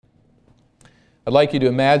I'd like you to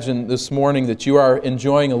imagine this morning that you are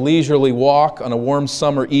enjoying a leisurely walk on a warm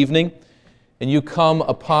summer evening, and you come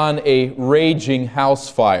upon a raging house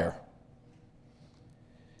fire.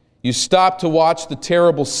 You stop to watch the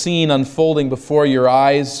terrible scene unfolding before your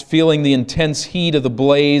eyes, feeling the intense heat of the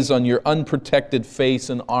blaze on your unprotected face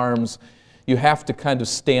and arms. You have to kind of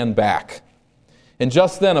stand back. And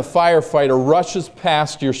just then a firefighter rushes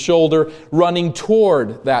past your shoulder, running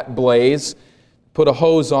toward that blaze, put a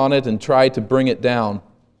hose on it and try to bring it down.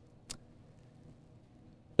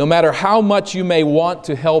 No matter how much you may want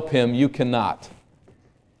to help him, you cannot.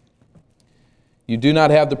 You do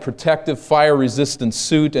not have the protective fire-resistant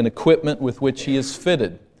suit and equipment with which he is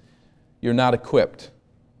fitted. You're not equipped.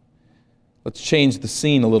 Let's change the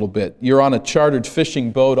scene a little bit. You're on a chartered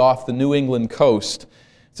fishing boat off the New England coast.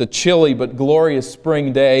 It's a chilly but glorious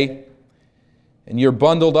spring day, and you're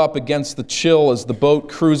bundled up against the chill as the boat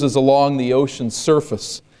cruises along the ocean's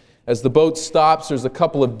surface. As the boat stops, there's a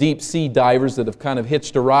couple of deep-sea divers that have kind of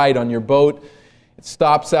hitched a ride on your boat. It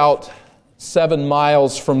stops out 7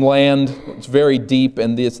 miles from land. It's very deep,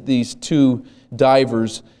 and these two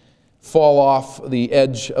divers fall off the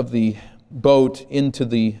edge of the boat into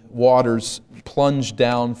the waters, plunge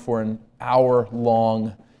down for an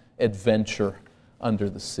hour-long adventure under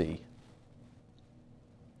the sea.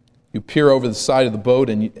 You peer over the side of the boat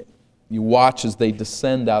and you watch as they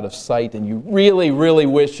descend out of sight, and you really, really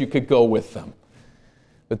wish you could go with them.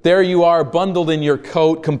 But there you are, bundled in your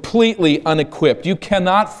coat, completely unequipped. You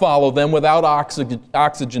cannot follow them without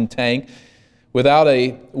oxygen tank, without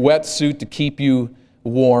a wetsuit to keep you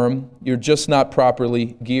warm. You're just not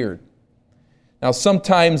properly geared. Now,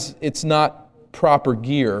 sometimes it's not proper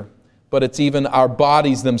gear, but it's even our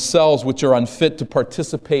bodies themselves which are unfit to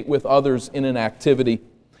participate with others in an activity.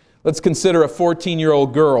 Let's consider a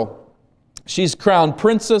 14-year-old girl. She's crowned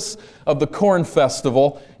Princess of the Corn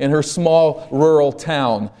Festival in her small rural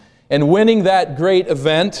town. And winning that great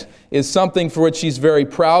event is something for which she's very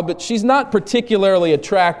proud, but she's not particularly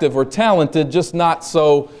attractive or talented, just not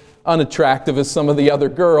so unattractive as some of the other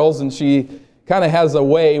girls, and she kind of has a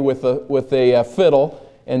way with a fiddle,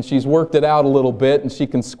 and she's worked it out a little bit, and she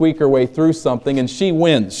can squeak her way through something, and she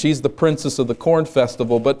wins. She's the Princess of the Corn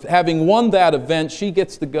Festival, but having won that event, she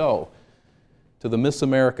gets to go to the Miss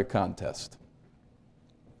America contest.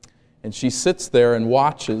 And she sits there and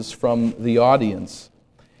watches from the audience.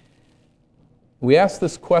 We ask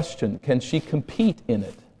this question, can she compete in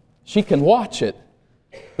it? She can watch it,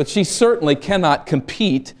 but she certainly cannot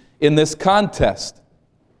compete in this contest.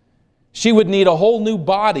 She would need a whole new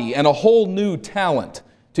body and a whole new talent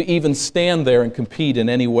to even stand there and compete in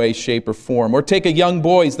any way, shape, or form. Or take a young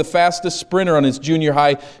boy, he's the fastest sprinter on his junior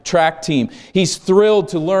high track team. He's thrilled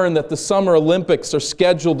to learn that the Summer Olympics are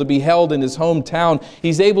scheduled to be held in his hometown.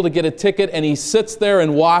 He's able to get a ticket, and he sits there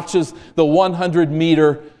and watches the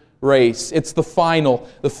 100-meter race. It's the final,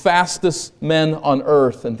 the fastest men on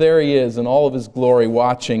earth, and there he is in all of his glory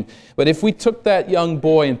watching. But if we took that young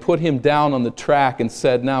boy and put him down on the track and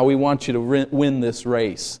said, now we want you to win this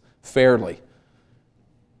race fairly,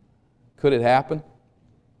 could it happen?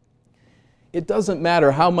 It doesn't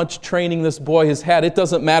matter how much training this boy has had. It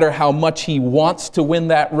doesn't matter how much he wants to win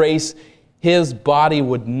that race. His body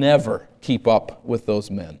would never keep up with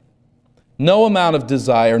those men. No amount of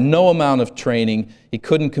desire, no amount of training, he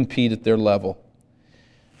couldn't compete at their level.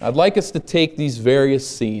 I'd like us to take these various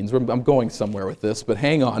scenes. I'm going somewhere with this, but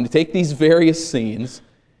hang on. Take these various scenes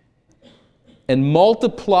and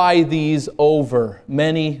multiply these over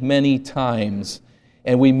many, many times,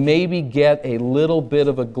 and we maybe get a little bit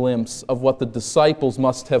of a glimpse of what the disciples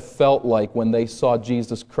must have felt like when they saw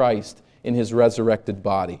Jesus Christ in His resurrected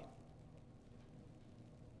body.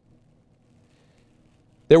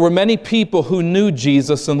 There were many people who knew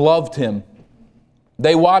Jesus and loved Him.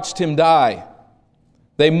 They watched Him die.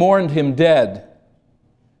 They mourned Him dead.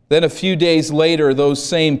 Then a few days later, those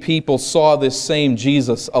same people saw this same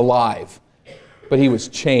Jesus alive, but He was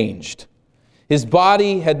changed. His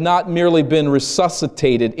body had not merely been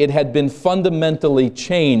resuscitated, it had been fundamentally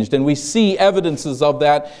changed. And we see evidences of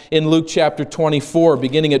that in Luke chapter 24,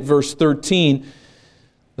 beginning at verse 13.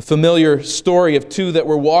 The familiar story of two that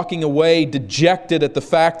were walking away, dejected at the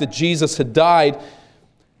fact that Jesus had died.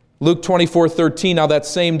 Luke 24:13, now that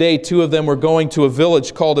same day, two of them were going to a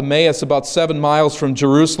village called Emmaus, about 7 miles from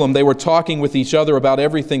Jerusalem. They were talking with each other about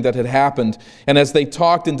everything that had happened. And as they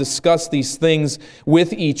talked and discussed these things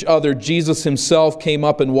with each other, Jesus Himself came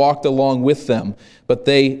up and walked along with them. But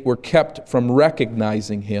they were kept from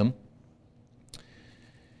recognizing Him.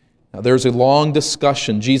 Now there's a long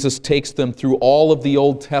discussion. Jesus takes them through all of the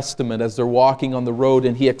Old Testament as they're walking on the road,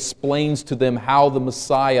 and He explains to them how the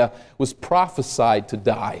Messiah was prophesied to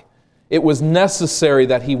die It was necessary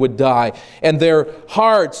that he would die. And their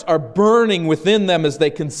hearts are burning within them as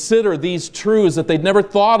they consider these truths that they'd never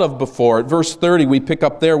thought of before. At verse 30, we pick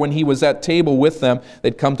up there, when he was at table with them,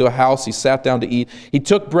 they'd come to a house, he sat down to eat. He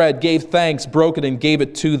took bread, gave thanks, broke it, and gave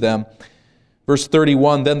it to them. Verse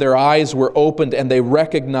 31, then their eyes were opened and they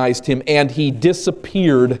recognized him, and he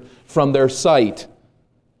disappeared from their sight.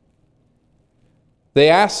 They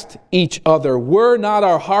asked each other, were not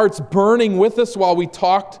our hearts burning with us while he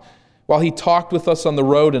talked with us on the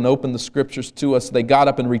road and opened the Scriptures to us? They got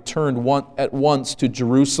up and returned at once to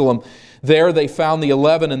Jerusalem. There they found the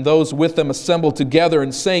 11 and those with them assembled together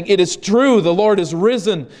and saying, it is true, the Lord is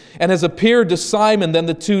risen and has appeared to Simon. Then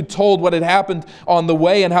the two told what had happened on the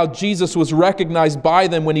way and how Jesus was recognized by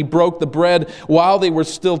them when he broke the bread. While they were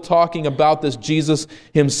still talking about this, Jesus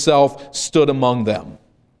himself stood among them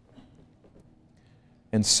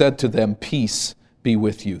and said to them, peace be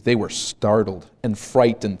with you. They were startled and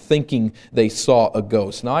frightened, thinking they saw a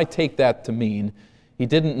ghost. Now I take that to mean he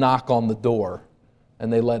didn't knock on the door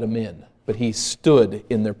and they let him in, but he stood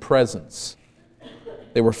in their presence.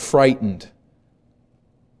 They were frightened.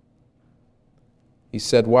 He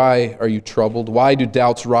said, why are you troubled? Why do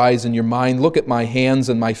doubts rise in your mind? Look at my hands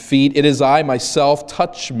and my feet. It is I myself.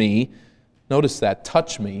 Touch me. Notice that,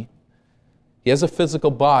 touch me. He has a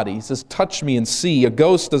physical body. He says, touch me and see. A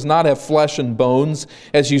ghost does not have flesh and bones,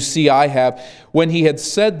 as you see I have. When he had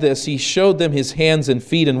said this, he showed them his hands and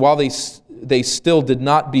feet, and while they still did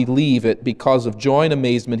not believe it, because of joy and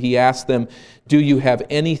amazement, he asked them, do you have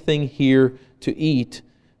anything here to eat?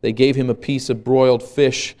 They gave him a piece of broiled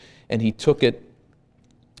fish, and he took it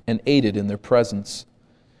and ate it in their presence.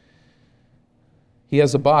 He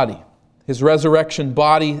has a body. His resurrection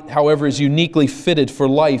body, however, is uniquely fitted for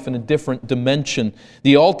life in a different dimension.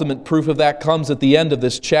 The ultimate proof of that comes at the end of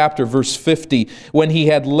this chapter, verse 50. When he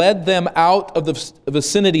had led them out of the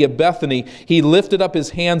vicinity of Bethany, he lifted up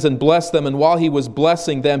his hands and blessed them, and while he was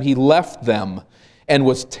blessing them, he left them and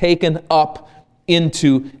was taken up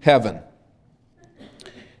into heaven.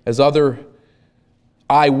 As other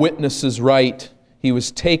eyewitnesses write, he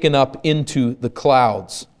was taken up into the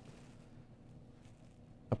clouds.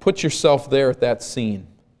 Now put yourself there at that scene.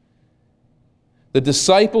 The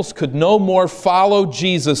disciples could no more follow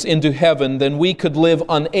Jesus into heaven than we could live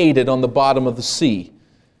unaided on the bottom of the sea.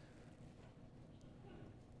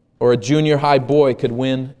 Or a junior high boy could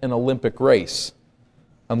win an Olympic race,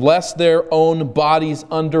 unless their own bodies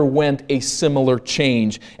underwent a similar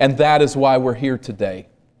change. And that is why we're here today.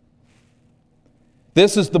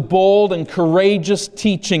 This is the bold and courageous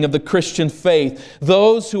teaching of the Christian faith.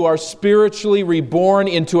 Those who are spiritually reborn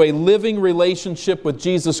into a living relationship with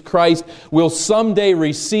Jesus Christ will someday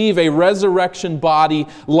receive a resurrection body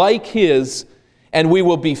like His, and we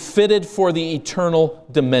will be fitted for the eternal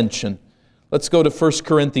dimension. Let's go to 1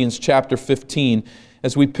 Corinthians chapter 15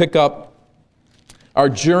 as we pick up our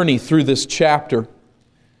journey through this chapter.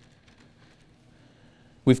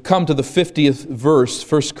 We've come to the 50th verse,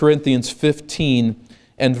 1 Corinthians 15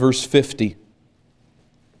 and verse 50.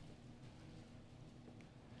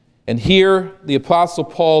 And here the Apostle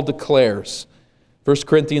Paul declares, 1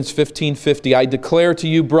 Corinthians 15:50, I declare to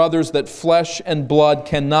you, brothers, that flesh and blood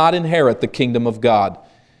cannot inherit the kingdom of God,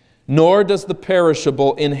 nor does the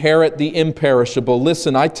perishable inherit the imperishable.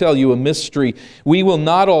 Listen, I tell you a mystery. We will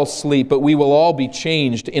not all sleep, but we will all be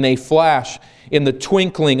changed in a flash, in the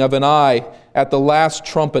twinkling of an eye, at the last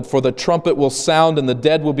trumpet. For the trumpet will sound, and the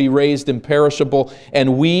dead will be raised imperishable,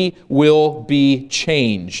 and we will be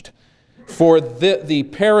changed. For the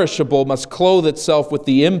perishable must clothe itself with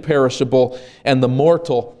the imperishable, and the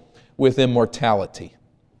mortal with immortality.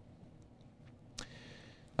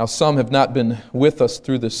 Now, some have not been with us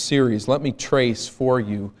through this series. Let me trace for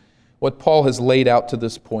you what Paul has laid out to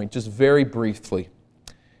this point, just very briefly.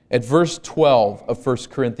 At verse 12 of 1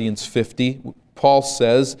 Corinthians 50, Paul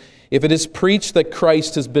says, if it is preached that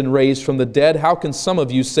Christ has been raised from the dead, how can some of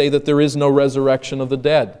you say that there is no resurrection of the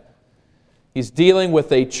dead? He's dealing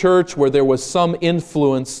with a church where there was some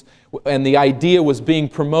influence and the idea was being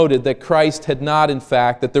promoted that Christ had not in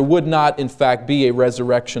fact, that there would not in fact be a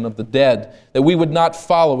resurrection of the dead, that we would not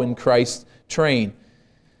follow in Christ's train.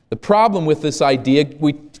 The problem with this idea,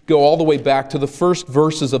 we go all the way back to the first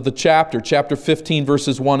verses of the chapter 15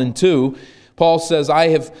 verses 1 and 2. Paul says,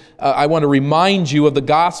 I want to remind you of the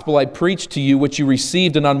gospel I preached to you, which you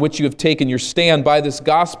received and on which you have taken your stand. By this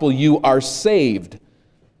gospel you are saved.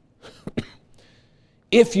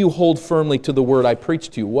 If you hold firmly to the word I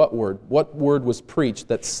preached to you. What word? What word was preached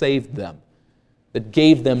that saved them, that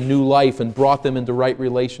gave them new life and brought them into right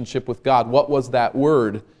relationship with God? What was that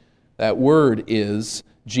word? That word is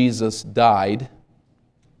Jesus died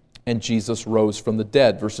and Jesus rose from the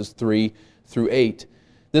dead, verses 3 through 8.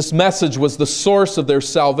 This message was the source of their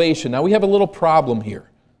salvation. Now we have a little problem here,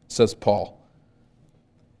 says Paul.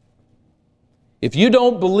 If you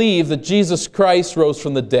don't believe that Jesus Christ rose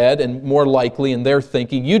from the dead, and more likely in their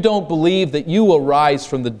thinking, you don't believe that you will rise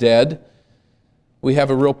from the dead, we have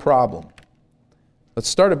a real problem. Let's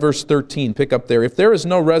start at verse 13, pick up there. If there is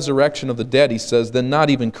no resurrection of the dead, he says, then not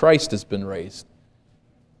even Christ has been raised.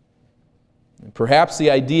 And perhaps the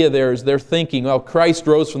idea there is they're thinking, well, Christ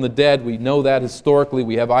rose from the dead, we know that historically,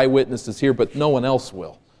 we have eyewitnesses here, but no one else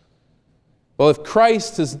will. Well, if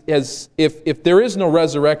Christ if there is no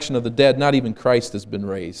resurrection of the dead, not even Christ has been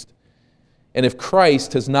raised. And if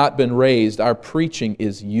Christ has not been raised, our preaching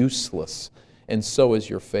is useless, and so is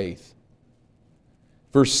your faith.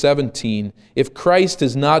 Verse 17, if Christ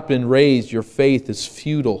has not been raised, your faith is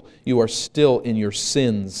futile. You are still in your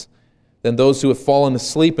sins. Then those who have fallen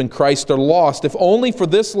asleep in Christ are lost. If only for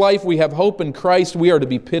this life we have hope in Christ, we are to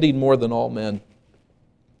be pitied more than all men.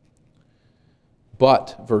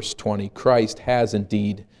 But, verse 20, Christ has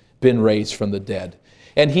indeed been raised from the dead.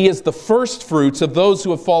 And He is the first fruits of those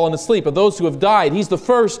who have fallen asleep, of those who have died. He's the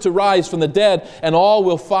first to rise from the dead, and all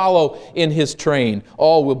will follow in His train.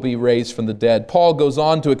 All will be raised from the dead. Paul goes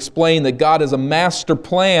on to explain that God has a master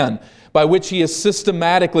plan by which He is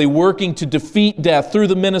systematically working to defeat death through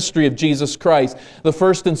the ministry of Jesus Christ. The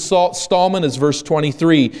first installment is verse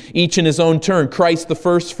 23, each in his own turn, Christ the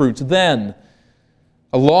first fruits. Then,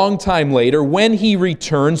 a long time later, when He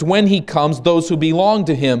returns, when He comes, those who belong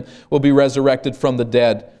to Him will be resurrected from the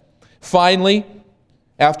dead. Finally,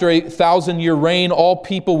 after a 1,000-year reign, all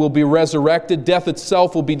people will be resurrected, death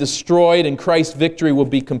itself will be destroyed, and Christ's victory will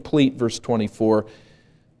be complete. Verse 24.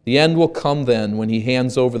 The end will come then when He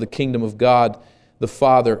hands over the kingdom of God the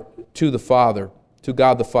Father, to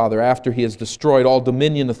God the Father, after He has destroyed all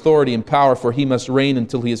dominion, authority, and power, for He must reign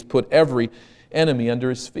until He has put every enemy under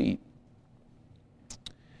His feet.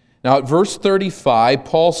 Now at verse 35,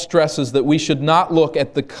 Paul stresses that we should not look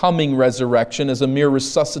at the coming resurrection as a mere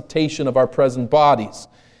resuscitation of our present bodies.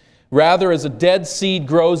 Rather, as a dead seed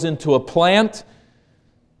grows into a plant,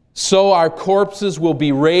 so our corpses will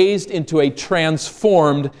be raised into a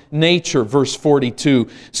transformed nature. Verse 42.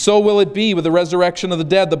 So will it be with the resurrection of the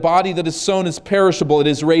dead. The body that is sown is perishable. It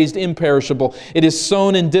is raised imperishable. It is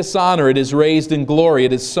sown in dishonor. It is raised in glory.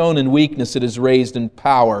 It is sown in weakness. It is raised in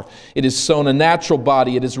power. It is sown a natural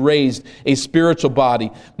body. It is raised a spiritual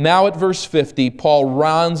body. Now at verse 50, Paul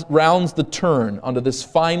rounds the turn onto this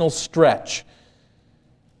final stretch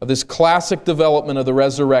of this classic development of the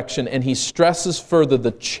resurrection, and he stresses further the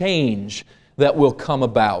change that will come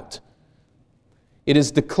about. It is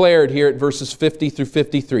declared here at verses 50 through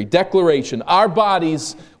 53. Declaration, our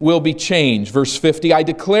bodies will be changed. Verse 50, I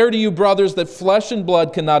declare to you, brothers, that flesh and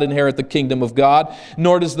blood cannot inherit the kingdom of God,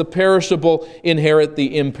 nor does the perishable inherit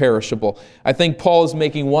the imperishable. I think Paul is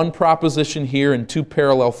making one proposition here in two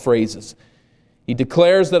parallel phrases. He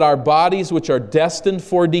declares that our bodies, which are destined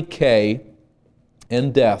for decay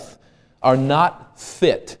and death, are not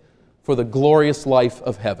fit for the glorious life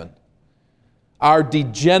of heaven. Our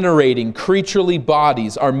degenerating, creaturely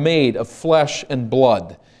bodies are made of flesh and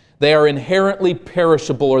blood. They are inherently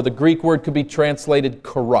perishable, or the Greek word could be translated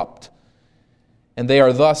corrupt. And they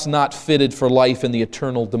are thus not fitted for life in the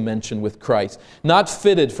eternal dimension with Christ. Not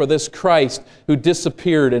fitted for this Christ who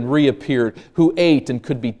disappeared and reappeared, who ate and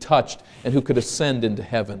could be touched, and who could ascend into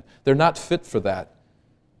heaven. They're not fit for that.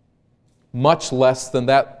 Much less than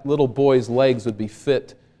that little boy's legs would be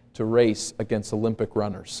fit to race against Olympic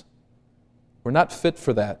runners. We're not fit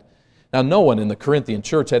for that. Now, no one in the Corinthian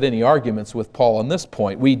church had any arguments with Paul on this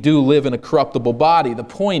point. We do live in a corruptible body. The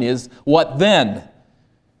point is, what then?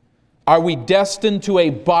 Are we destined to a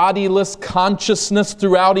bodiless consciousness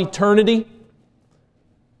throughout eternity?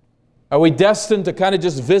 Are we destined to kind of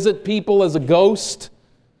just visit people as a ghost?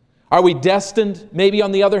 Are we destined, maybe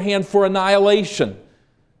on the other hand, for annihilation?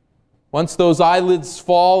 Once those eyelids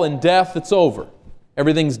fall in death, it's over.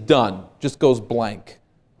 Everything's done. Just goes blank.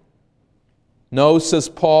 No, says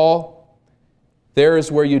Paul, there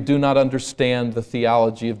is where you do not understand the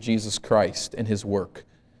theology of Jesus Christ and His work.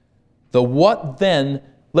 The what then,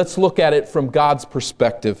 let's look at it from God's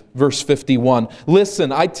perspective. Verse 51.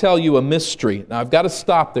 Listen, I tell you a mystery. Now I've got to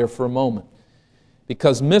stop there for a moment.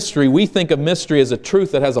 Because mystery, we think of mystery as a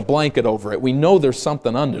truth that has a blanket over it. We know there's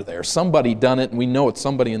something under there. Somebody done it, and we know it's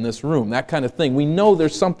somebody in this room. That kind of thing. We know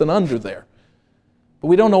there's something under there. But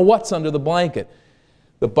we don't know what's under the blanket.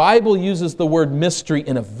 The Bible uses the word mystery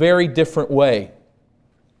in a very different way.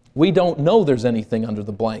 We don't know there's anything under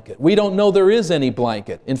the blanket. We don't know there is any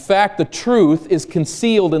blanket. In fact, the truth is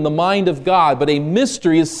concealed in the mind of God, but a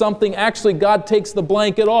mystery is something actually God takes the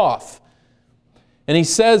blanket off. And He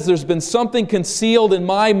says, there's been something concealed in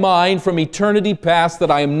my mind from eternity past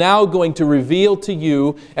that I am now going to reveal to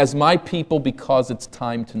you as my people because it's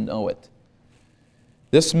time to know it.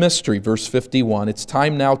 This mystery, verse 51, it's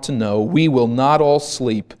time now to know, we will not all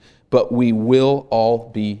sleep, but we will all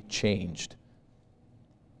be changed.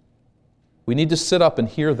 We need to sit up and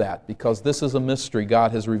hear that because this is a mystery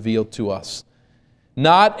God has revealed to us.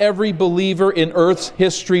 Not every believer in earth's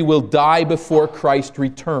history will die before Christ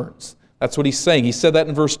returns. That's what He's saying. He said that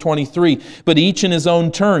in verse 23. But each in his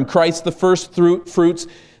own turn, Christ the first fruits,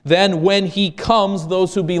 then when He comes,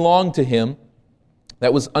 those who belong to Him.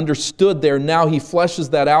 That was understood there. Now He fleshes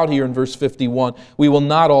that out here in verse 51. We will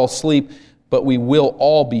not all sleep, but we will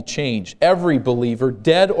all be changed. Every believer,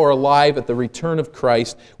 dead or alive at the return of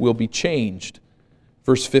Christ, will be changed.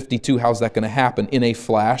 Verse 52, how's that going to happen? In a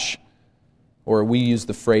flash, or we use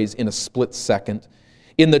the phrase in a split second.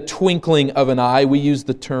 In the twinkling of an eye, we use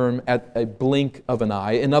the term at a blink of an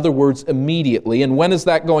eye. In other words, immediately. And when is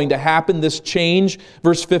that going to happen, this change?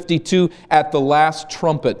 Verse 52, at the last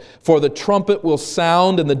trumpet. For the trumpet will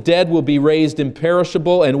sound, and the dead will be raised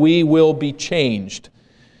imperishable, and we will be changed.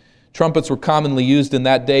 Trumpets were commonly used in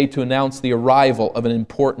that day to announce the arrival of an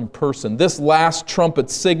important person. This last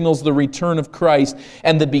trumpet signals the return of Christ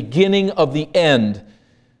and the beginning of the end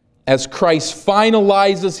as Christ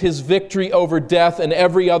finalizes His victory over death and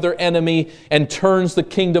every other enemy and turns the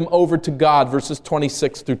kingdom over to God, verses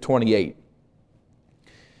 26 through 28.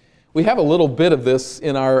 We have a little bit of this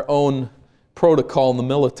in our own protocol in the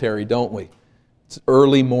military, don't we? It's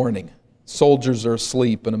early morning. Soldiers are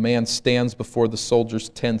asleep, and a man stands before the soldiers'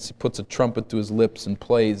 tents. He puts a trumpet to his lips and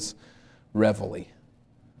plays reveille.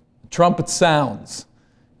 The trumpet sounds,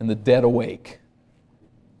 and the dead awake.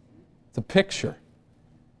 It's a picture.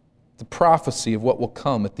 It's a prophecy of what will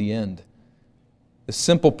come at the end. This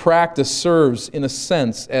simple practice serves, in a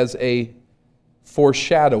sense, as a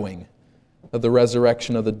foreshadowing of the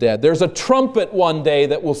resurrection of the dead. There's a trumpet one day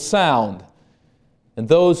that will sound, and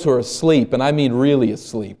those who are asleep, and I mean really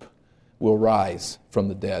asleep, will rise from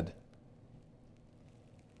the dead.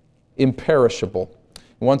 Imperishable.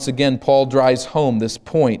 Once again, Paul drives home this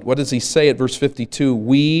point. What does he say at verse 52?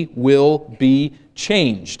 We will be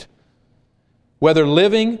changed. Whether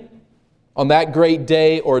living on that great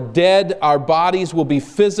day or dead, our bodies will be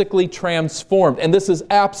physically transformed. And this is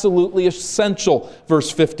absolutely essential,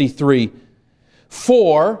 verse 53.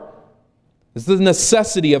 For, this is the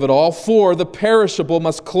necessity of it all. For the perishable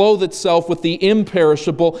must clothe itself with the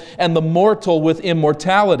imperishable, and the mortal with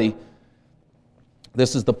immortality.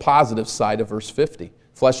 This is the positive side of verse 50.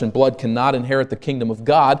 Flesh and blood cannot inherit the kingdom of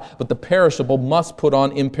God, but the perishable must put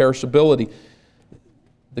on imperishability.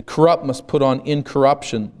 The corrupt must put on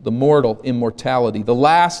incorruption, the mortal immortality. The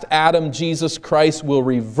last Adam, Jesus Christ, will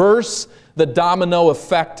reverse the domino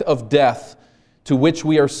effect of death to which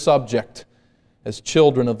we are subject as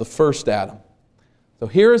children of the first Adam. So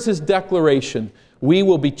here is His declaration. We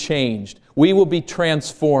will be changed. We will be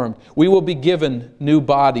transformed. We will be given new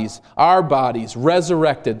bodies. Our bodies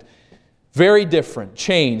resurrected. Very different,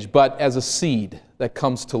 changed, but as a seed that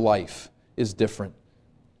comes to life is different.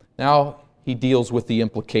 Now he deals with the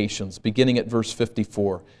implications, beginning at verse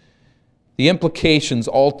 54. The implications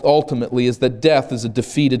ultimately is that death is a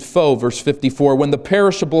defeated foe. Verse 54, when the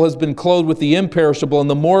perishable has been clothed with the imperishable and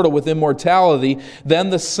the mortal with immortality, then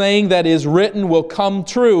the saying that is written will come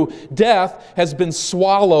true. Death has been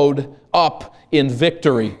swallowed up in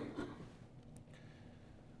victory.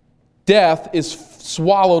 Death is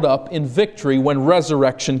swallowed up in victory when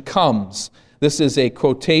resurrection comes. This is a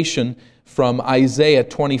quotation from Isaiah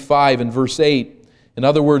 25 and verse 8. In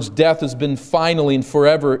other words, death has been finally and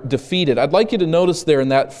forever defeated. I'd like you to notice there in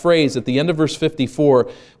that phrase at the end of verse 54,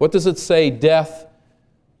 what does it say? Death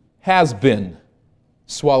has been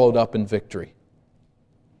swallowed up in victory.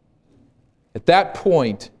 At that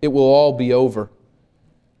point, it will all be over.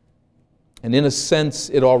 And in a sense,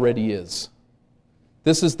 it already is.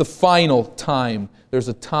 This is the final time. There's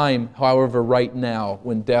a time, however, right now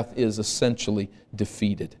when death is essentially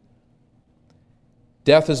defeated.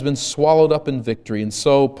 Death has been swallowed up in victory, and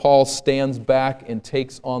so Paul stands back and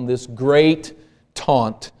takes on this great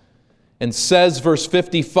taunt and says, verse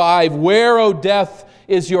 55, where, O death,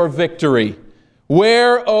 is your victory?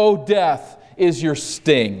 Where, O death, is your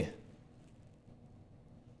sting?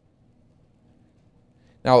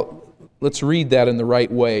 Now, let's read that in the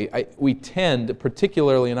right way. We tend,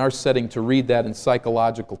 particularly in our setting, to read that in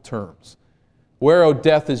psychological terms. Where, O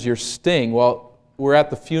death, is your sting? Well, we're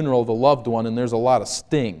at the funeral of a loved one and there's a lot of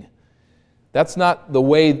sting. That's not the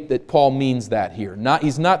way that Paul means that here.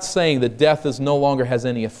 He's not saying that death no longer has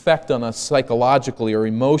any effect on us psychologically or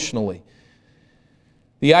emotionally.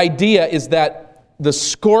 The idea is that the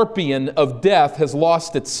scorpion of death has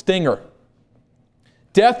lost its stinger.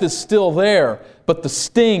 Death is still there, but the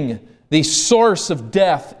sting, the source of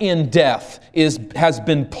death in death, has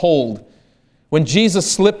been pulled. When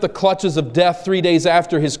Jesus slipped the clutches of death 3 days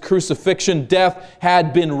after his crucifixion, death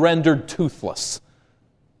had been rendered toothless.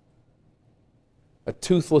 A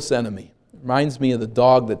toothless enemy. Reminds me of the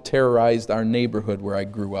dog that terrorized our neighborhood where I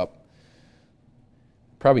grew up.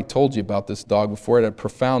 Probably told you about this dog before. It had a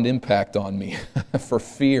profound impact on me for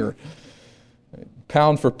fear.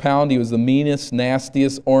 Pound for pound, he was the meanest,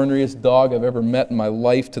 nastiest, orneriest dog I've ever met in my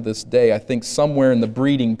life to this day. I think somewhere in the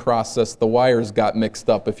breeding process the wires got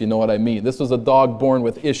mixed up, if you know what I mean. This was a dog born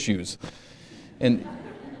with issues. And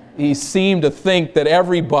he seemed to think that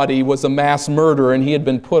everybody was a mass murderer and he had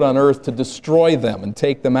been put on earth to destroy them and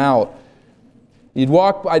take them out. I'd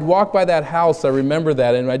walk by that house, I remember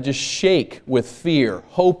that, and I'd just shake with fear,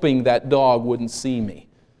 hoping that dog wouldn't see me.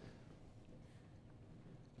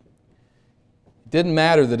 It didn't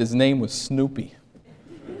matter that his name was Snoopy.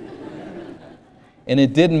 And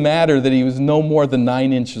it didn't matter that he was no more than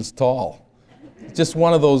 9 inches tall. Just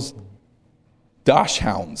one of those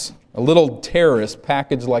dachshunds. A little terrorist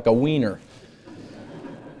packaged like a wiener.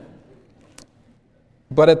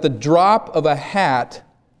 But at the drop of a hat,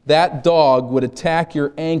 that dog would attack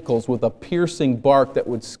your ankles with a piercing bark that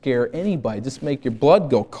would scare anybody, just make your blood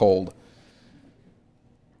go cold.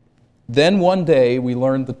 Then one day we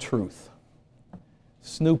learned the truth.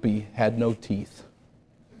 Snoopy had no teeth.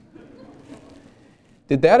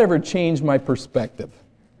 Did that ever change my perspective?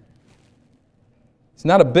 He's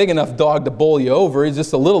not a big enough dog to bowl you over. He's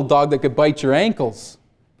just a little dog that could bite your ankles.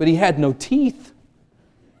 But he had no teeth.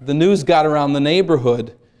 The news got around the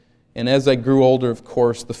neighborhood, and as I grew older, of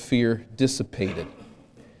course, the fear dissipated.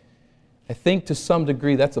 I think to some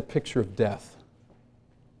degree that's a picture of death.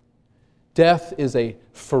 Death is a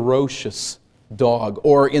ferocious dog,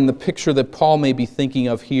 or in the picture that Paul may be thinking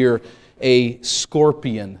of here, a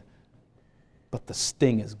scorpion, but the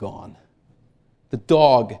sting is gone. The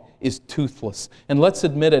dog is toothless. And let's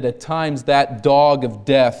admit it, at times that dog of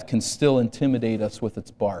death can still intimidate us with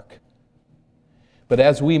its bark. But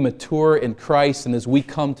as we mature in Christ and as we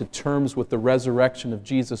come to terms with the resurrection of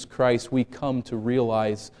Jesus Christ, we come to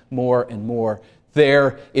realize more and more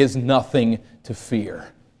there is nothing to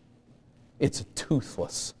fear. It's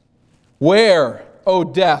toothless. Where, O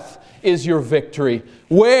death, is your victory?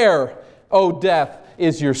 Where, O death,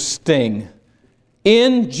 is your sting?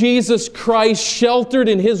 In Jesus Christ, sheltered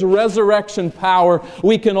in His resurrection power,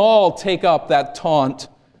 we can all take up that taunt.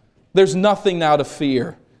 There's nothing now to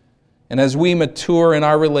fear. And as we mature in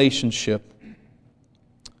our relationship,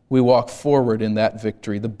 we walk forward in that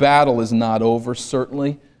victory. The battle is not over,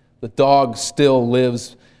 certainly. The dog still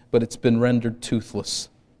lives, but it's been rendered toothless.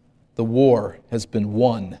 The war has been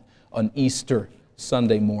won on Easter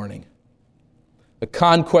Sunday morning. The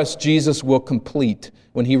conquest Jesus will complete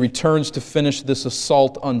when He returns to finish this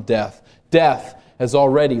assault on death. Death has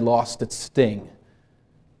already lost its sting.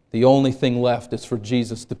 The only thing left is for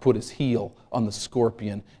Jesus to put His heel on the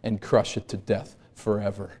scorpion and crush it to death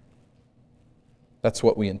forever. That's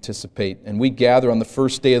what we anticipate. And we gather on the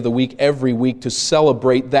first day of the week, every week, to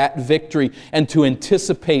celebrate that victory and to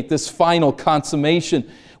anticipate this final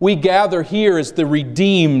consummation. We gather here as the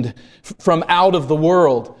redeemed from out of the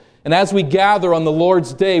world. And as we gather on the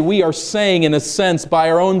Lord's Day, we are saying, in a sense,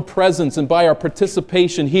 by our own presence and by our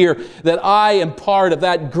participation here, that I am part of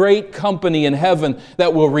that great company in heaven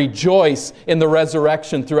that will rejoice in the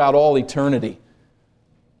resurrection throughout all eternity.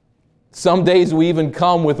 Some days we even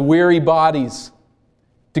come with weary bodies,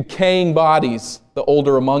 decaying bodies, the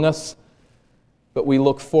older among us, but we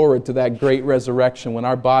look forward to that great resurrection when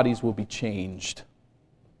our bodies will be changed.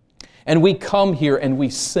 And we come here and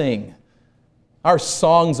we sing. Our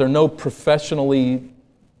songs are no professionally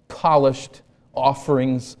polished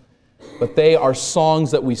offerings, but they are songs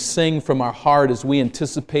that we sing from our heart as we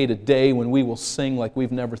anticipate a day when we will sing like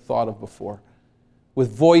we've never thought of before,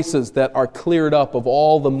 with voices that are cleared up of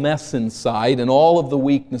all the mess inside and all of the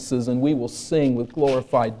weaknesses, and we will sing with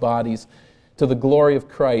glorified bodies to the glory of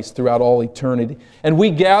Christ throughout all eternity. And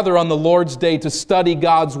we gather on the Lord's Day to study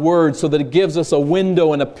God's Word so that it gives us a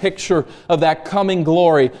window and a picture of that coming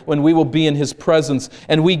glory when we will be in His presence.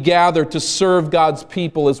 And we gather to serve God's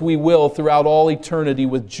people as we will throughout all eternity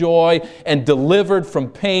with joy and delivered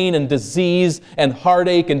from pain and disease and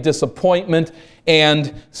heartache and disappointment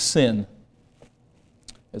and sin.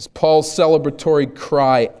 As Paul's celebratory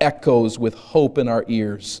cry echoes with hope in our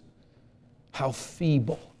ears, how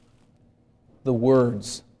feeble, the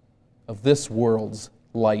words of this world's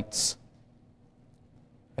lights.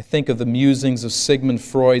 I think of the musings of Sigmund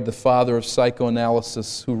Freud, the father of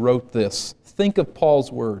psychoanalysis, who wrote this. Think of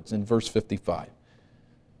Paul's words in verse 55.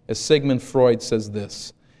 As Sigmund Freud says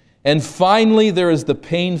this, "And finally there is the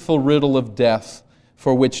painful riddle of death,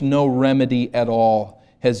 for which no remedy at all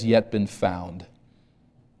has yet been found,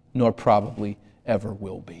 nor probably ever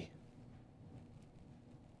will be."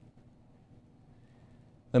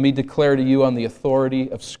 Let me declare to you on the authority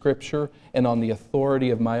of Scripture and on the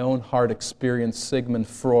authority of my own heart experience, Sigmund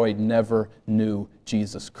Freud never knew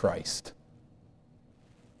Jesus Christ.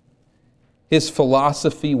 His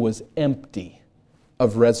philosophy was empty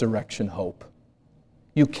of resurrection hope.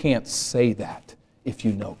 You can't say that if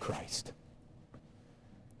you know Christ.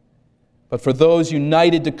 But for those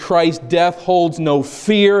united to Christ, death holds no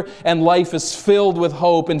fear and life is filled with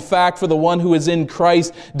hope. In fact, for the one who is in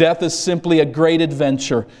Christ, death is simply a great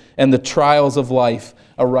adventure and the trials of life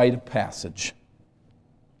a rite of passage.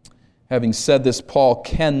 Having said this, Paul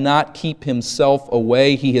cannot keep himself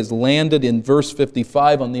away. He has landed in verse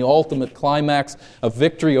 55 on the ultimate climax of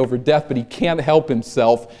victory over death, but he can't help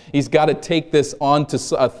himself. He's got to take this on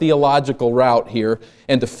to a theological route here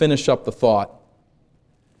and to finish up the thought.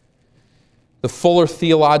 The fuller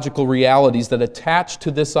theological realities that attach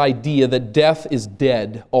to this idea that death is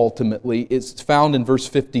dead, ultimately, is found in verse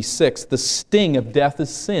 56. The sting of death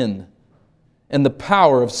is sin, and the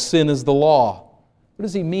power of sin is the law. What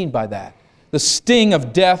does he mean by that? The sting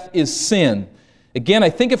of death is sin. Again,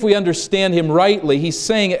 I think if we understand him rightly, he's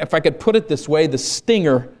saying, if I could put it this way, the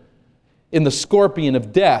stinger in the scorpion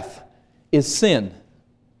of death is sin.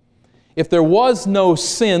 If there was no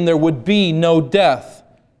sin, there would be no death.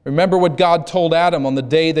 Remember what God told Adam on the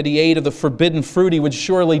day that he ate of the forbidden fruit, he would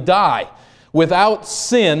surely die. Without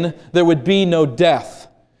sin, there would be no death.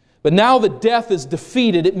 But now that death is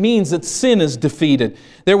defeated, it means that sin is defeated.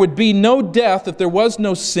 There would be no death if there was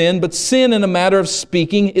no sin, but sin, in a matter of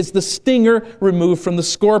speaking, is the stinger removed from the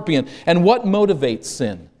scorpion. And what motivates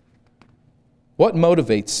sin? What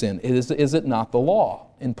motivates sin? Is it not the law,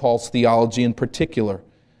 in Paul's theology in particular?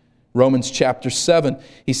 Romans chapter 7,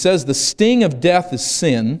 he says the sting of death is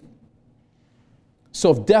sin.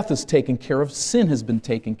 So if death is taken care of, sin has been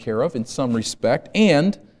taken care of in some respect.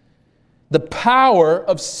 And the power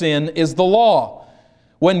of sin is the law.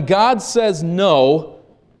 When God says no,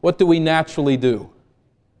 what do we naturally do?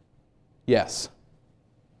 Yes.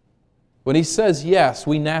 When He says yes,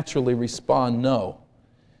 we naturally respond no.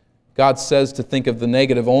 God says to think of the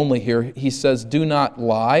negative only here. He says, do not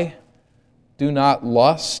lie, do not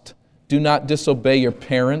lust, do not disobey your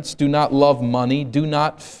parents. Do not love money. Do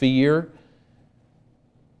not fear.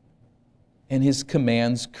 And His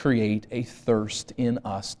commands create a thirst in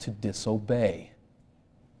us to disobey.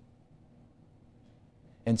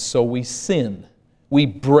 And so we sin. We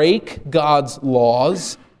break God's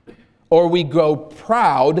laws, or we grow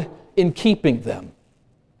proud in keeping them.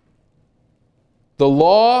 The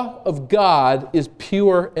law of God is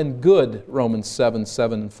pure and good, Romans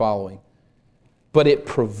 7:7 and following. But it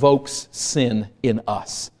provokes sin in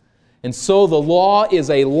us. And so the law is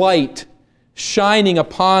a light shining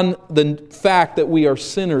upon the fact that we are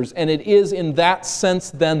sinners, and it is in that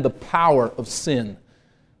sense then the power of sin.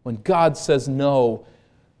 When God says no,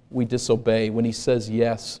 we disobey. When He says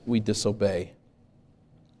yes, we disobey.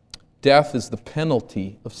 Death is the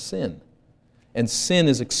penalty of sin, and sin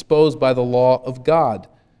is exposed by the law of God.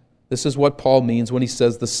 This is what Paul means when he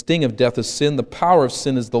says the sting of death is sin, the power of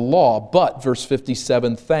sin is the law. But, verse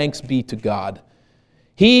 57, thanks be to God.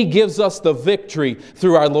 He gives us the victory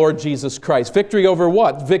through our Lord Jesus Christ. Victory over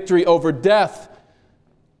what? Victory over death,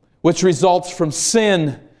 which results from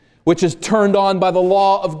sin, which is turned on by the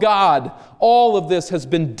law of God. All of this has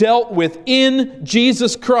been dealt with in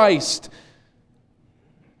Jesus Christ.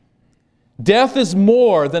 Death is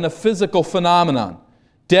more than a physical phenomenon.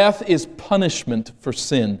 Death is punishment for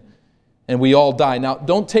sin. And we all die. Now,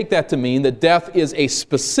 don't take that to mean that death is a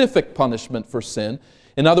specific punishment for sin.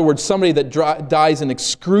 In other words, somebody that dies an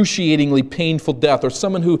excruciatingly painful death, or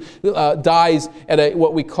someone who dies at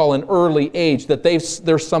what we call an early age, that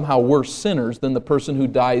they're somehow worse sinners than the person who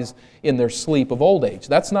dies in their sleep of old age.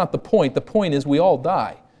 That's not the point. The point is we all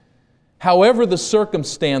die. However the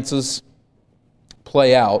circumstances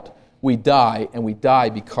play out, we die, and we die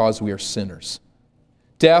because we are sinners.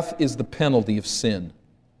 Death is the penalty of sin.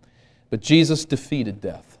 But Jesus defeated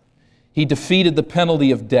death. He defeated the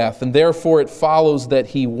penalty of death, and therefore it follows that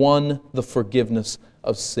He won the forgiveness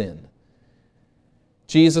of sin.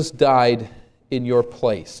 Jesus died in your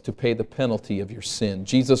place to pay the penalty of your sin.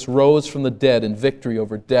 Jesus rose from the dead in victory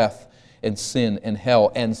over death and sin and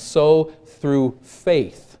hell. And so, through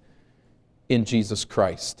faith in Jesus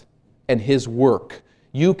Christ and His work,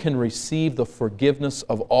 you can receive the forgiveness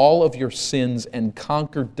of all of your sins and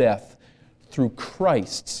conquer death through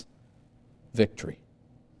Christ's victory.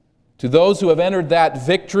 To those who have entered that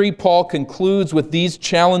victory, Paul concludes with these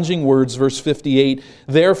challenging words, verse 58,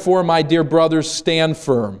 "Therefore, my dear brothers, stand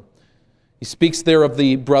firm." He speaks there of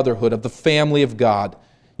the brotherhood, of the family of God.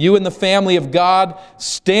 You in the family of God,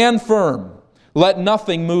 stand firm. Let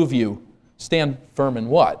nothing move you. Stand firm in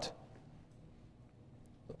what?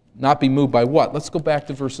 Not be moved by what? Let's go back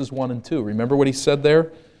to verses 1 and 2. Remember what he said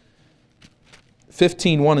there?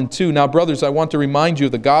 15, 1 and 2. "Now, brothers, I want to remind you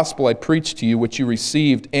of the gospel I preached to you, which you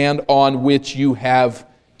received, and on which you have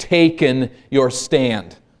taken your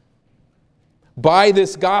stand. By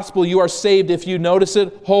this gospel you are saved if you, notice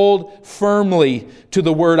it, hold firmly to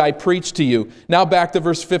the word I preached to you." Now back to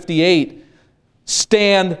verse 58.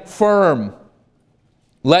 "Stand firm.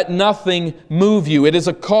 Let nothing move you." It is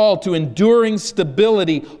a call to enduring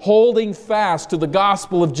stability, holding fast to the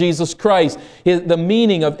gospel of Jesus Christ, the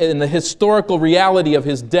meaning of and the historical reality of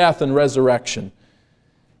His death and resurrection.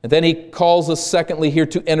 And then he calls us, secondly, here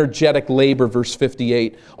to energetic labor, verse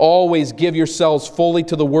 58. "Always give yourselves fully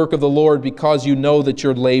to the work of the Lord, because you know that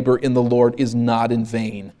your labor in the Lord is not in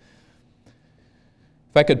vain."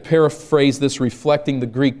 If I could paraphrase this, reflecting the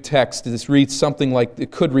Greek text, it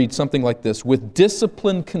could read something like this: "With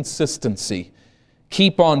disciplined consistency,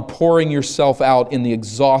 keep on pouring yourself out in the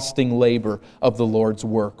exhausting labor of the Lord's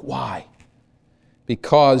work." Why?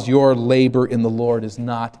 Because your labor in the Lord is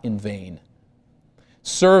not in vain.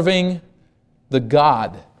 Serving the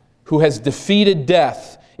God who has defeated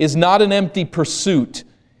death is not an empty pursuit.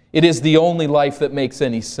 It is the only life that makes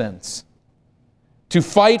any sense. To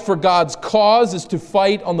fight for God's cause is to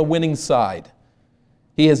fight on the winning side.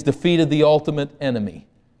 He has defeated the ultimate enemy,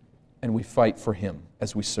 and we fight for Him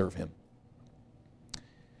as we serve Him.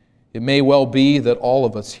 It may well be that all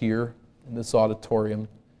of us here in this auditorium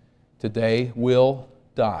today will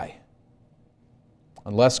die.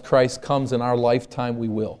 Unless Christ comes in our lifetime, we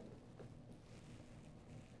will.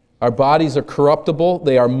 Our bodies are corruptible,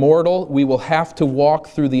 they are mortal. We will have to walk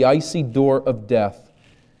through the icy door of death.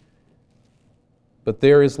 But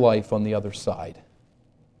there is life on the other side.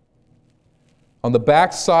 On the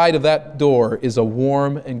back side of that door is a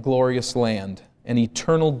warm and glorious land, an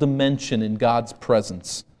eternal dimension in God's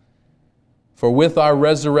presence. For with our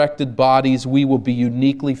resurrected bodies, we will be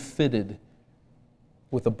uniquely fitted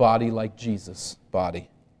with a body like Jesus' body.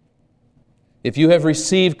 If you have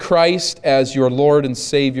received Christ as your Lord and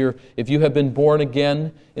Savior, if you have been born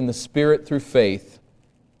again in the Spirit through faith,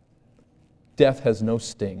 death has no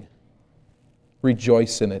sting.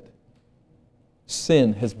 Rejoice in it.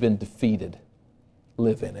 Sin has been defeated.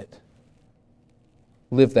 Live in it.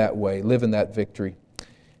 Live that way. Live in that victory.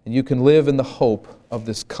 And you can live in the hope of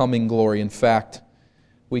this coming glory. In fact,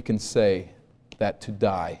 we can say that to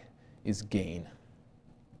die is gain.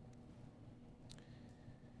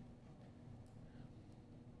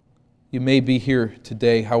 You may be here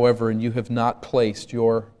today, however, and you have not placed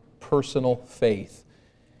your personal faith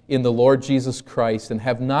in the Lord Jesus Christ and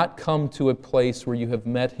have not come to a place where you have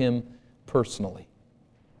met Him personally.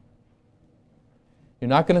 You're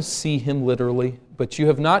not going to see Him literally, but you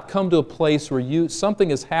have not come to a place where something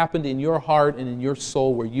has happened in your heart and in your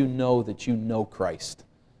soul where you know that you know Christ.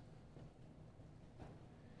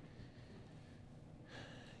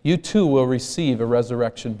 You too will receive a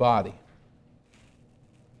resurrection body,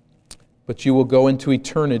 but you will go into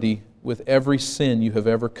eternity with every sin you have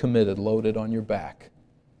ever committed loaded on your back.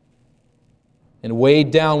 And weighed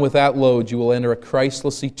down with that load, you will enter a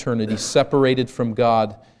Christless eternity, separated from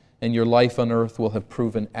God, and your life on earth will have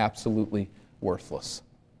proven absolutely worthless.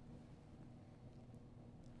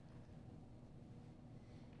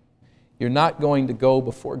 You're not going to go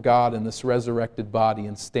before God in this resurrected body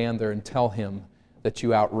and stand there and tell Him that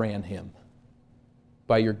you outran Him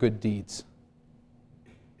by your good deeds.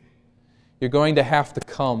 You're going to have to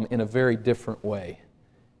come in a very different way.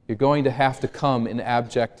 You're going to have to come in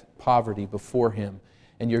abject poverty before Him,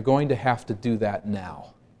 and you're going to have to do that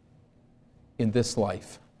now, in this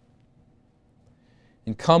life.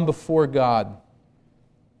 And come before God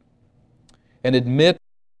and admit